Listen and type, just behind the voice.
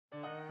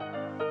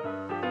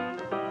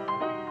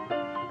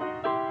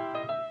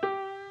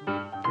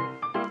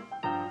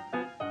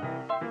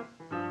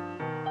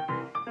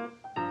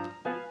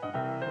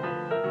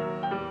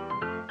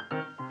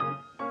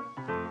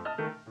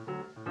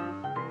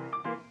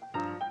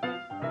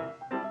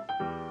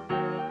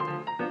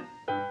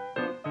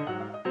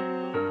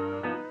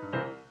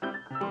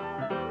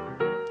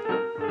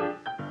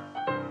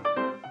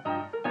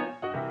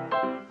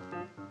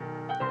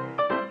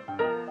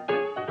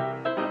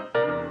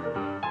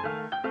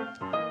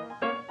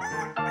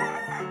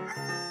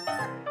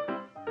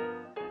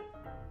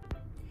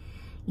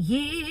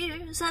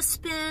Years I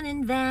spent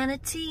in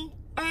vanity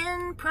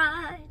and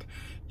pride,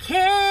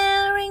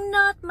 caring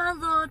not my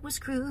Lord was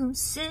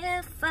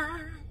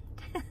crucified.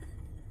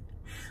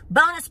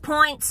 Bonus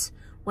points.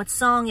 What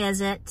song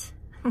is it?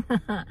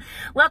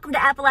 Welcome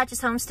to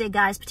Appalachia's Homestead,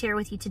 guys. Patera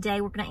with you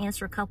today. We're going to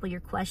answer a couple of your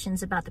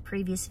questions about the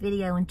previous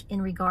video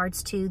in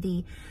regards to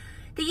the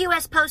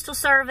U.S. Postal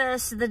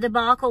Service, the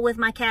debacle with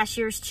my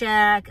cashier's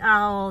check,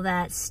 all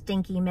that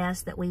stinky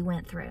mess that we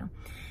went through.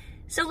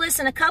 So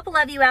listen, a couple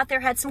of you out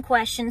there had some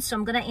questions, so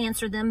I'm going to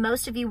answer them.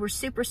 Most of you were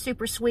super,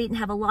 super sweet and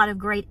have a lot of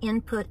great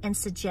input and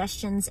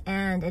suggestions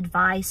and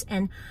advice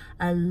and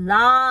a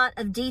lot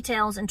of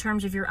details in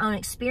terms of your own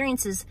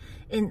experiences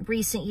in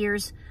recent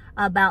years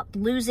about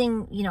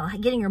losing,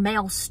 getting your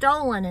mail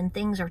stolen and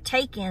things are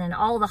taken and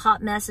all the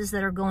hot messes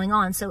that are going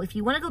on. So if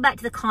you want to go back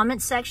to the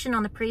comments section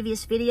on the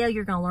previous video,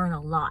 you're going to learn a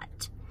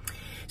lot.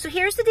 So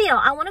here's the deal.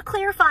 I want to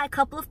clarify a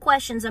couple of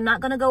questions. I'm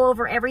not going to go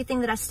over everything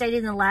that I stated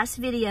in the last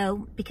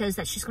video because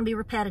that's just going to be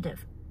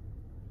repetitive.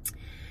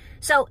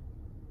 So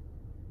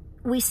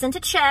we sent a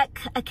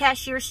check, a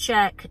cashier's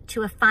check,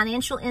 to a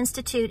financial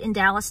institute in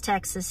Dallas,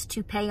 Texas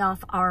to pay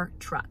off our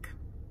truck.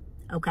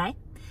 Okay?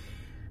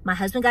 My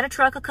husband got a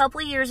truck a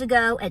couple of years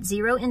ago at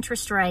 0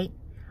 interest rate.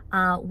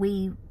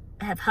 We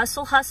have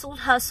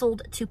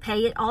hustled to pay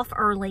it off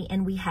early,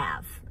 and we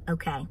have.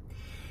 Okay?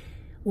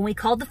 When we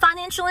called the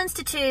financial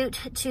institute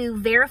to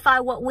verify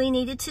what we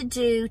needed to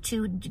do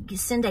to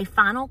send a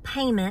final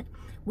payment,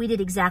 we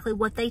did exactly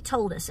what they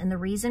told us. And the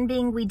reason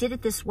being we did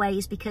it this way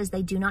is because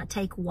they do not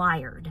take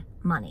wired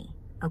money,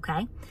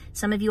 okay?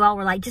 Some of you all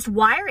were like, just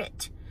wire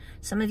it.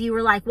 Some of you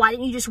were like, why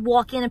didn't you just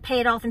walk in and pay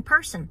it off in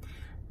person?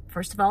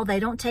 First of all, they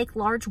don't take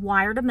large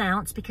wired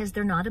amounts because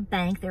they're not a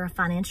bank. They're a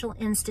financial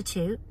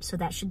institute. So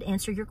that should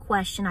answer your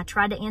question. I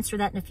tried to answer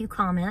that in a few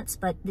comments,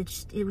 but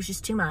it was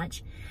just too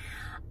much.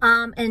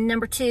 And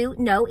number two,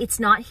 no, it's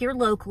not here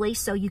locally,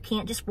 so you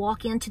can't just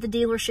walk into the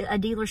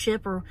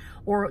dealership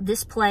or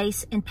this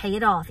place and pay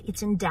it off.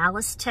 It's in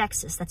Dallas,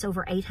 Texas. That's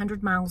over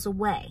 800 miles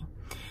away.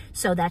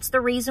 So that's the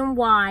reason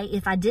why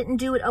if I didn't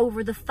do it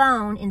over the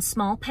phone in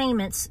small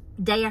payments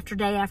day after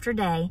day after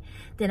day,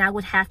 then I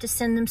would have to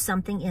send them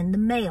something in the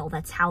mail.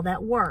 That's how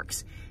that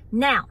works.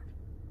 Now,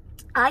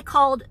 I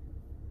called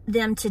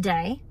them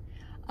today,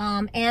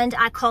 and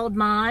I called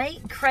my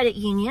credit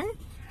union.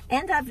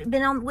 And I've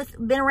been around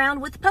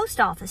with the post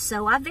office.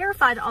 So I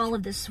verified all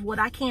of this, what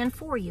I can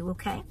for you,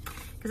 okay?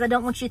 Because I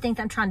don't want you to think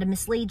that I'm trying to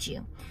mislead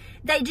you.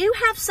 They do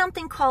have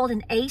something called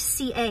an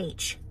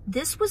ACH.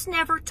 This was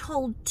never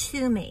told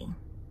to me.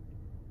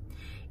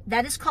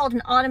 That is called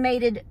an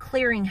automated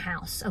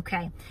clearinghouse,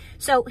 okay?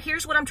 So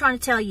here's what I'm trying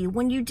to tell you.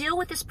 When you deal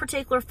with this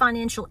particular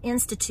financial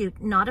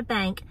institute, not a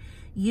bank,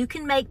 you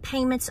can make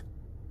payments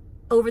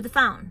over the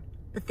phone,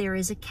 but there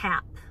is a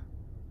cap,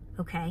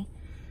 okay?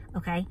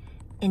 Okay?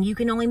 And you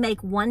can only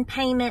make one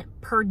payment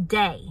per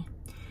day.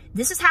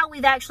 This is how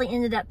we've actually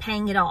ended up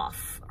paying it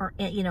off. Or,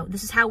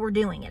 this is how we're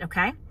doing it,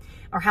 okay?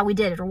 Or how we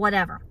did it or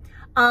whatever.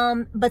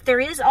 But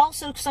there is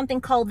also something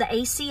called the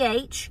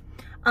ACH.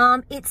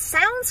 It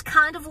sounds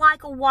kind of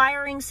like a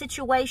wiring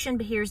situation,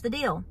 but here's the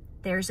deal.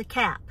 There's a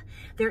cap.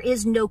 There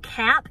is no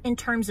cap in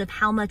terms of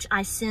how much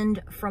I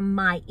send from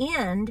my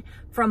end,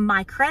 from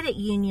my credit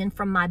union,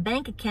 from my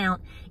bank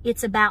account.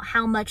 It's about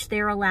how much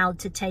they're allowed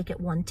to take at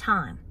one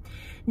time.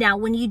 Now,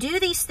 when you do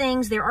these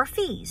things, there are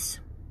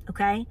fees,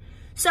 okay?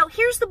 So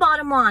here's the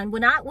bottom line.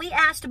 When we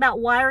asked about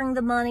wiring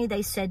the money,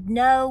 they said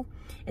no.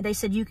 And they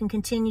said you can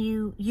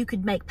continue, you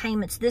could make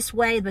payments this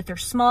way, but they're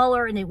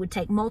smaller and it would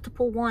take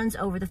multiple ones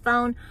over the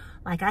phone.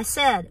 Like I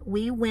said,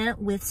 we went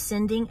with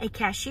sending a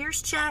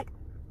cashier's check,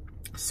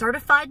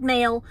 certified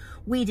mail.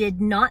 We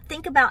did not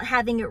think about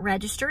having it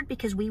registered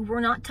because we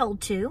were not told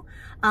to.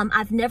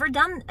 I've never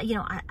done,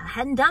 I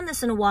hadn't done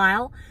this in a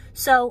while,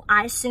 so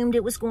I assumed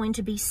it was going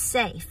to be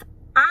safe.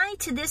 I,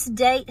 to this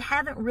date,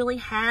 haven't really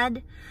I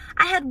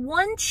had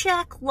one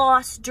check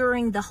lost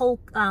during the whole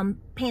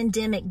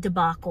pandemic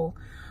debacle.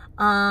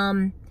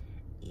 And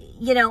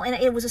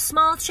it was a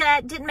small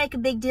check, didn't make a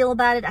big deal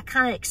about it. I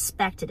kind of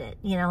expected it,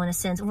 in a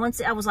sense. And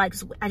once I was like,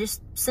 I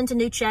just sent a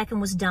new check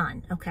and was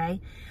done, okay?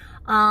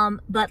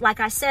 But like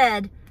I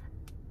said,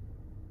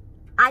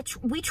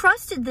 we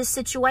trusted this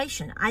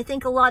situation. I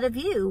think a lot of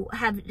you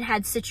have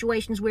had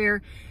situations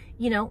where,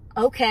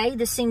 okay,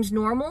 this seems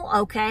normal.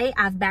 Okay,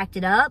 I've backed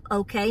it up.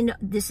 Okay, no,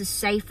 this is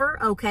safer.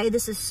 Okay,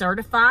 this is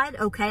certified.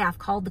 Okay, I've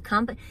called the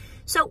company.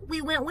 So we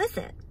went with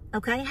it.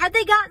 Okay, had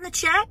they gotten the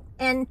check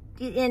and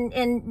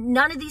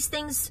none of these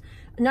things,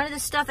 none of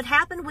this stuff had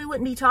happened, we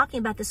wouldn't be talking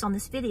about this on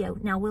this video.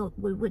 Now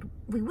we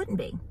wouldn't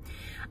be.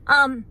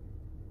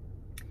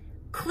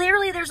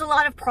 Clearly, there's a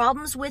lot of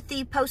problems with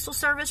the Postal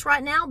Service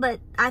right now, but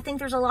I think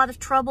there's a lot of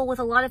trouble with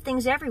a lot of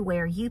things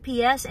everywhere,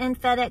 UPS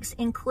and FedEx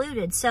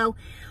included. So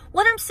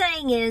What I'm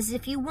saying is,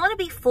 if you want to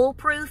be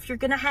foolproof, you're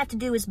going to have to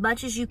do as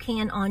much as you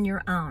can on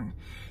your own.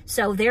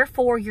 So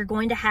therefore, you're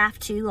going to have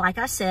to, like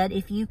I said,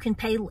 if you can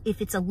pay,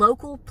 if it's a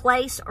local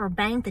place or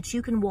bank that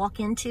you can walk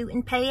into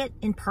and pay it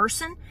in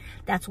person,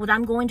 that's what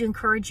I'm going to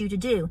encourage you to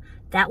do.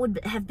 That would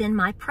have been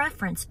my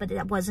preference, but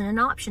that wasn't an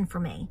option for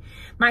me.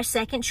 My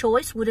second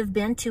choice would have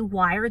been to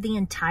wire the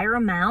entire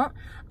amount,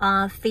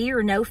 fee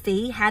or no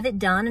fee, have it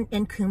done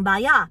in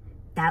kumbaya.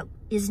 That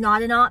is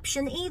not an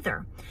option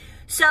either.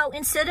 So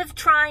instead of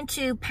trying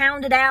to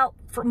pound it out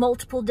for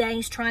multiple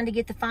days, trying to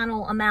get the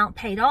final amount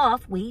paid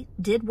off, we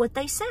did what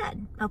they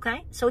said,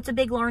 okay? So it's a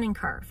big learning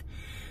curve.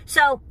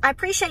 So I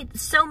appreciate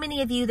so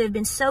many of you that have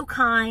been so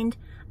kind,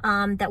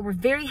 that were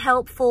very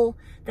helpful,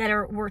 that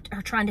are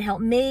trying to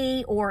help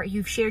me, or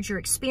you've shared your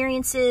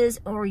experiences,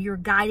 or you're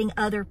guiding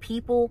other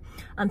people.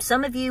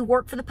 Some of you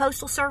work for the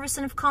Postal Service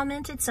and have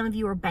commented. Some of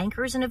you are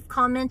bankers and have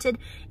commented.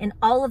 And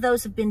all of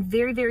those have been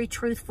very, very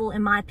truthful,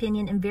 in my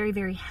opinion, and very,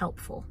 very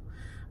helpful.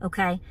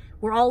 Okay,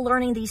 we're all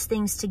learning these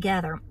things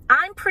together.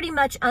 I'm pretty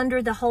much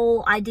under the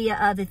whole idea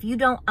of, if you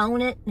don't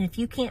own it, and if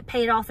you can't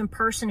pay it off in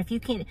person, if you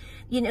can't,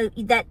 you know,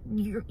 that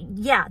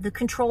yeah, the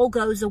control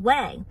goes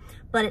away.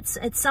 But it's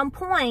at some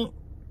point,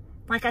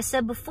 like I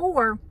said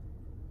before,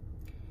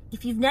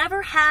 if you've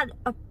never had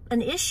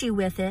an issue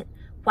with it,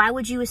 why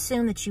would you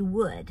assume that you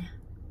would?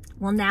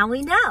 Well, now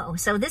we know.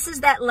 So this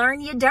is that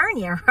learn you, darn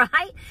you,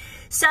 right?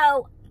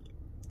 So,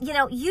 you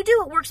know, you do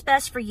what works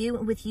best for you,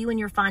 with you and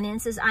your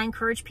finances. I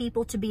encourage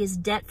people to be as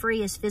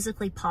debt-free as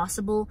physically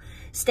possible.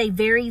 Stay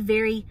very,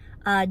 very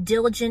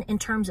diligent in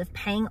terms of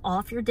paying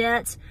off your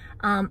debts.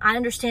 I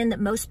understand that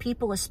most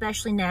people,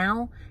 especially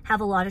now, have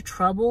a lot of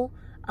trouble.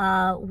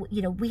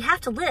 You know, we have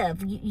to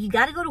live. You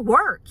got to go to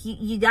work.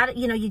 You got to,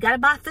 you know, you got to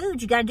buy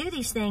food. You got to do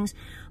these things.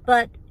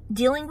 But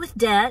dealing with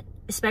debt,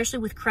 especially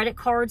with credit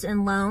cards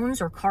and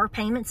loans or car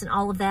payments and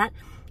all of that,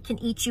 can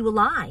eat you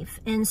alive.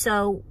 And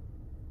so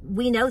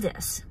we know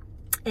this.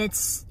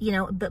 It's, you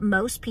know, but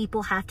most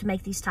people have to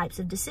make these types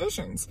of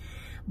decisions.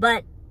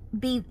 But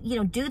you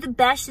know, do the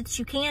best that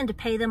you can to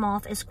pay them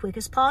off as quick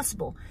as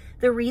possible.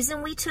 The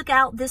reason we took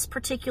out this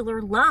particular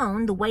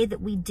loan the way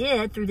that we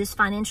did through this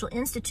financial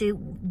institute,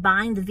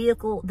 buying the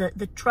vehicle,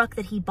 the truck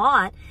that he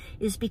bought,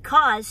 is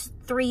because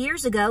 3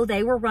 years ago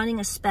they were running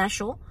a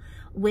special,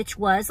 which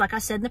was, like I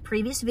said in the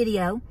previous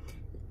video,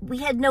 we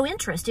had no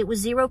interest. It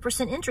was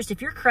 0% interest.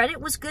 If your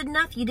credit was good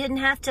enough, you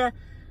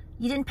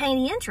didn't pay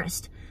any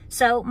interest.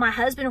 So my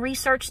husband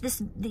researched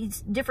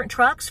these different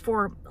trucks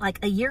for like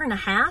a year and a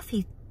half.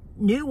 He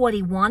knew what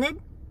he wanted.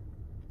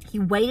 He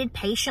waited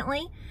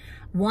patiently.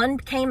 One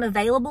came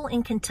available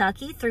in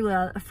Kentucky through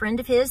a friend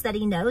of his that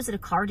he knows at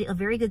a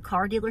very good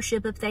car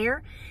dealership up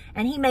there.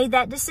 And he made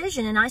that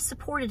decision, and I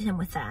supported him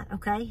with that,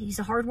 okay? He's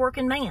a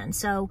hardworking man.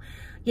 So,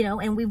 you know,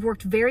 and we've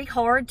worked very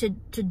hard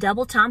to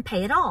double time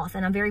pay it off.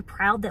 And I'm very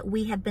proud that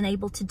we have been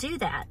able to do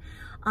that.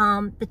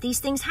 But these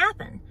things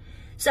happen.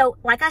 So,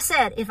 like I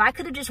said, if I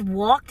could have just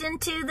walked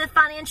into the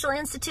financial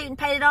institute and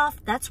paid it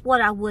off, that's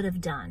what I would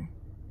have done.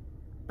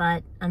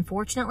 But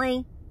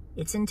unfortunately,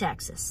 it's in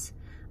Texas.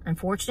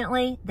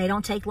 Unfortunately, they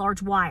don't take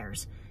large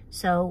wires.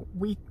 So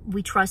we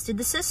trusted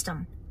the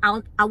system.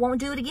 I won't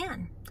do it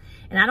again.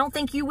 And I don't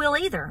think you will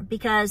either,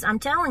 because I'm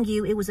telling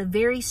you, it was a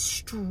very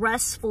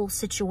stressful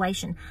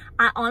situation.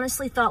 I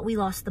honestly thought we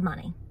lost the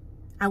money.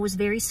 I was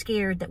very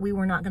scared that we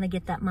were not going to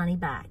get that money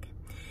back.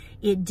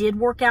 It did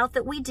work out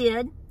that we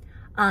did.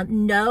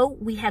 No,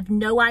 we have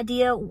no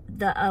idea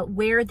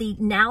where the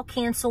now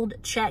canceled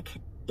check,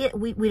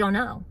 we don't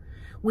know.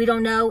 We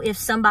don't know if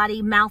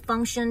somebody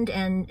malfunctioned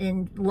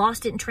and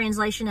lost it in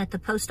translation at the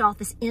post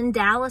office in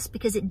Dallas,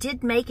 because it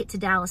did make it to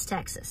Dallas,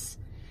 Texas.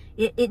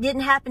 It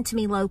didn't happen to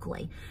me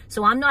locally.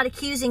 So I'm not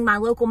accusing my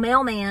local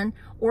mailman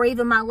or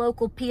even my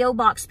local P.O.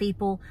 box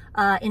people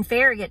in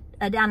Farragut,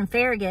 down in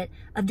Farragut,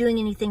 of doing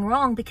anything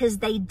wrong, because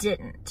they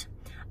didn't.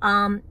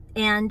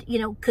 And, you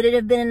know, could it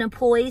have been an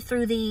employee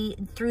through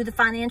the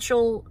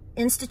financial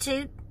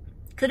institute?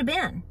 Could have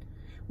been.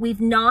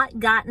 We've not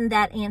gotten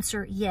that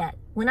answer yet.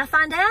 When I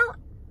find out,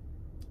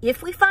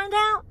 if we find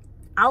out,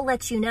 I'll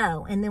let you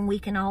know, and then we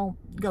can all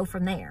go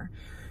from there.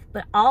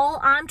 But all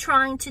I'm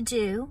trying to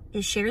do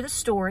is share the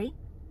story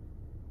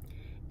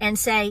and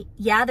say,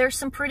 yeah, there's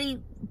some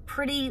pretty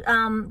crazy,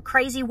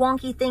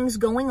 wonky things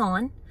going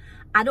on.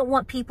 I don't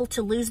want people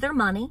to lose their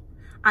money.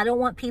 I don't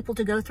want people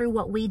to go through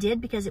what we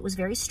did, because it was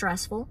very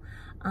stressful.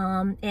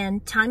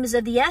 And time is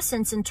of the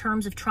essence in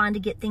terms of trying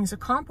to get things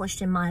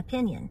accomplished, in my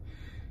opinion.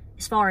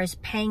 As far as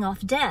paying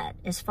off debt,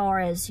 as far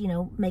as, you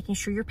know, making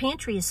sure your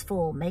pantry is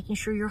full, making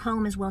sure your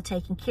home is well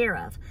taken care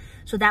of.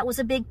 So that was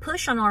a big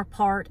push on our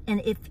part.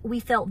 And if we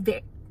felt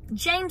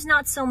James,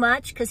 not so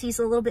much, because he's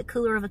a little bit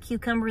cooler of a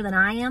cucumber than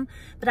I am,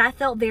 but I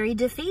felt very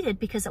defeated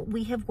because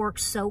we have worked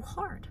so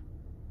hard.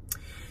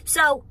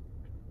 So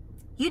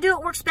you do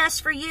what works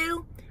best for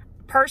you.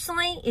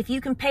 Personally, if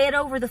you can pay it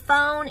over the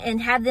phone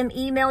and have them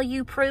email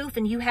you proof,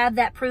 and you have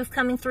that proof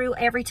coming through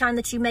every time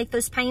that you make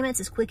those payments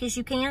as quick as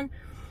you can.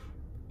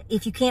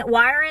 If you can't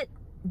wire it,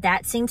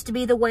 that seems to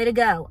be the way to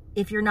go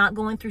if you're not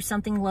going through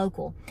something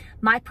local.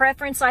 My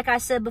preference, like I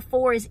said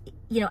before, is,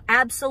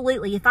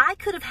 absolutely, if I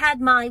could have had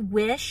my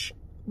wish,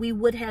 we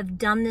would have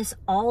done this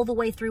all the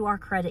way through our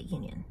credit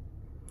union.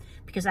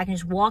 Because I can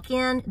just walk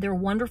in, they're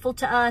wonderful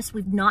to us,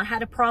 we've not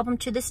had a problem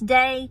to this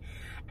day,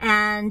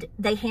 and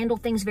they handle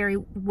things very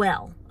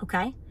well,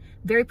 okay?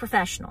 Very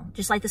professional.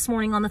 Just like this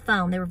morning on the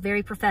phone, they were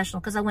very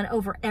professional because I went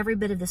over every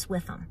bit of this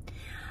with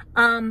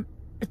them.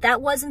 But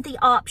that wasn't the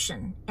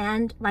option.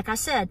 And like I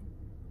said,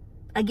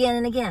 again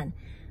and again,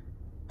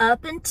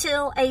 up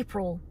until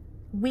April,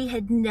 we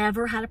had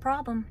never had a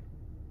problem.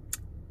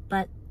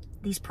 But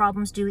these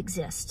problems do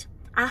exist.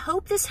 I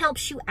hope this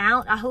helps you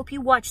out. I hope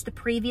you watched the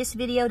previous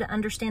video to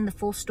understand the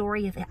full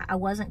story if I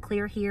wasn't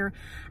clear here.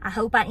 I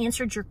hope I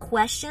answered your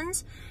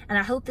questions, and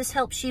I hope this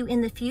helps you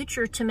in the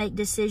future to make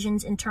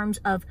decisions in terms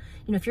of,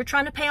 if you're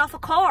trying to pay off a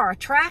car, a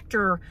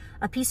tractor,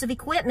 a piece of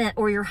equipment,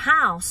 or your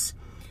house,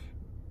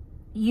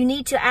 you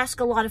need to ask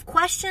a lot of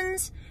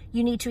questions.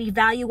 You need to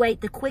evaluate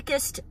the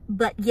quickest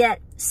but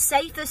yet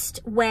safest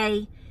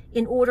way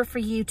in order for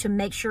you to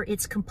make sure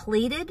it's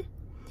completed,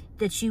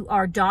 that you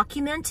are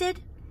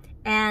documented,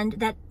 and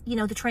that,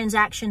 the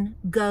transaction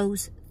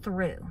goes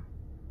through.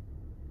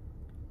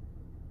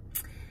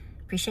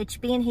 Appreciate you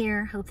being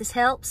here. Hope this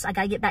helps. I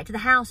got to get back to the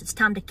house. It's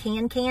time to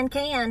can.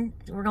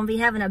 We're going to be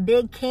having a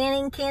big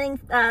canning,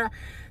 fiesta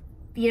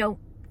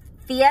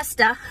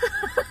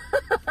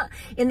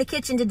in the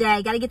kitchen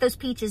today. Got to get those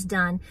peaches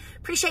done.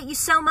 Appreciate you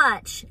so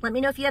much. Let me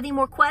know if you have any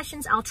more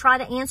questions. I'll try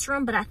to answer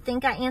them, but I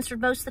think I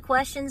answered most of the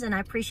questions, and I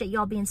appreciate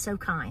y'all being so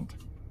kind.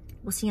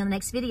 We'll see you on the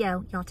next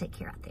video. Y'all take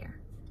care out there.